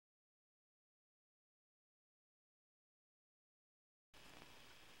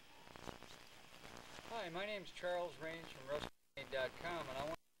Hi, my name is Charles Raines from RustedMade.com, and I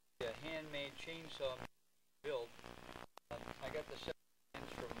want to do a handmade chainsaw build. I got the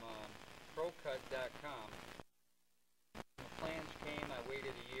 7-inch from ProCut.com. The plans came, I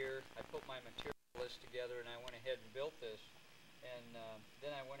waited a year, I put my material list together, and I went ahead and built this. And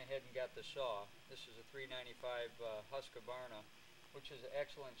then I went ahead and got the saw. This is a 395 Husqvarna, which is an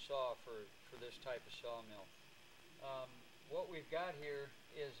excellent saw for this type of sawmill. What we've got here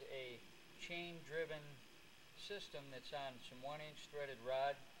is a chain-driven system that's on some 1-inch threaded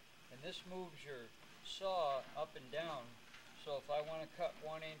rod, and this moves your saw up and down. So if I want to cut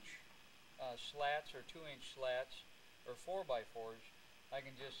 1-inch slats or 2-inch slats or 4x4s, I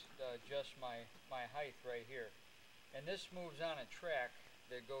can just adjust my height right here. And this moves on a track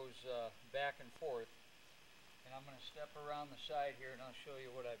that goes back and forth. And I'm going to step around the side here and I'll show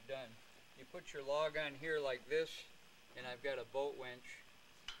you what I've done. You put your log on here like this, and I've got a boat winch.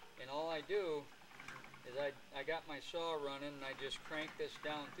 And all I do is I got my saw running, and I just crank this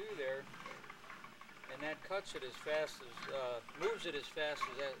down through there, and that cuts it as fast as, moves it as fast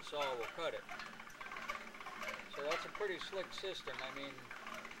as that saw will cut it. So that's a pretty slick system. I mean,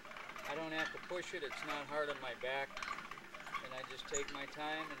 I don't have to push it, it's not hard on my back, and I just take my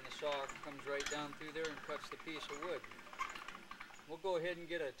time and the saw comes right down through there and cuts the piece of wood. We'll go ahead and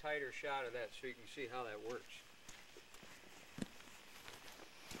get a tighter shot of that so you can see how that works.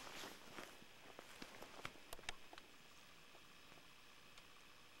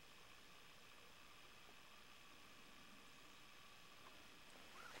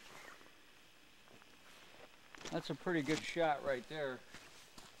 That's a pretty good shot right there.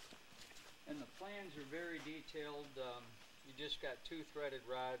 And the plans are very detailed. You just got 2 threaded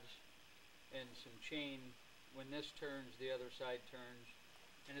rods and some chain. When this turns, the other side turns.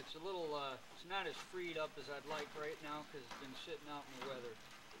 And it's a little, it's not as freed up as I'd like right now because it's been sitting out in the weather.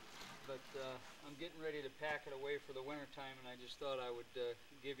 But I'm getting ready to pack it away for the winter time, and I just thought I would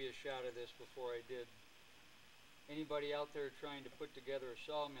give you a shot of this before I did. Anybody out there trying to put together a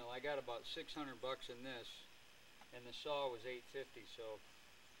sawmill, I got about $600 in this, and the saw was $850, so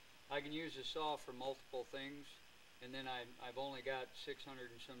I can use the saw for multiple things, and then I've only got $600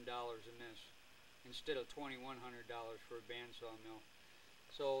 and some in this instead of $2,100 for a bandsaw mill.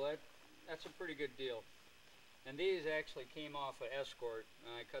 So that's a pretty good deal. And these actually came off of Escort.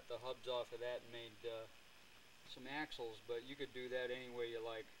 I cut the hubs off of that and made some axles, but you could do that any way you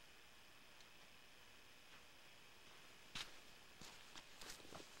like.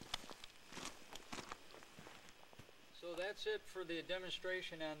 So that's it for the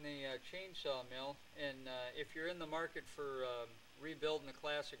demonstration on the chainsaw mill. And if you're in the market for rebuilding a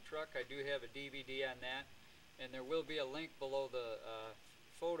classic truck, I do have a DVD on that, and there will be a link below the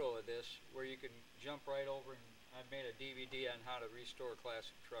photo of this where you can jump right over, and I've made a DVD on how to restore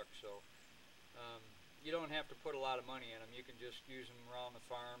classic trucks. So you don't have to put a lot of money in them. You can just use them around the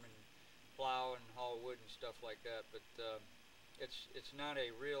farm and plow and haul wood and stuff like that. But it's not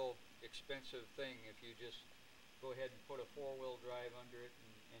a real expensive thing. If you just go ahead and put a 4-wheel drive under it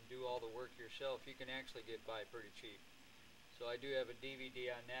and do all the work yourself, you can actually get by pretty cheap. So I do have a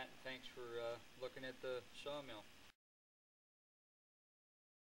DVD on that, and thanks for looking at the sawmill.